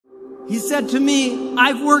He said to me,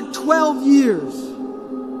 I've worked 12 years.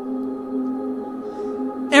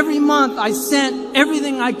 Every month I sent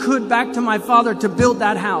everything I could back to my father to build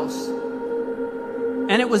that house.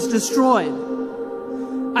 And it was destroyed.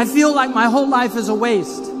 I feel like my whole life is a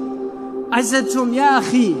waste. I said to him, Ya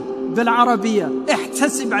akhi, bil Arabiya,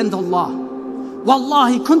 ihtasib 'inda Allah.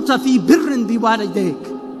 Wallahi kunta fi birrin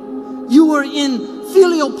biwalidayk. You were in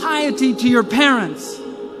filial piety to your parents.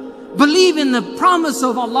 Believe in the promise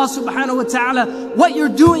of Allah subhanahu wa ta'ala. What you're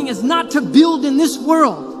doing is not to build in this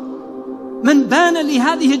world. Man bana li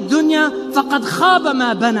hadhihi dunya faqad khaba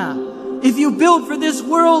ma bana. If you build for this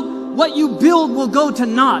world, what you build will go to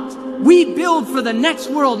naught. We build for the next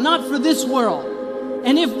world, not for this world.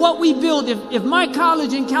 And if what we build, if my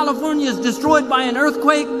college in California is destroyed by an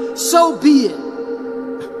earthquake, so be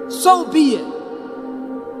it. So be it.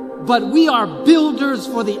 But we are builders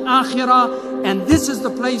for the akhirah, and this is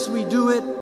the place we do it.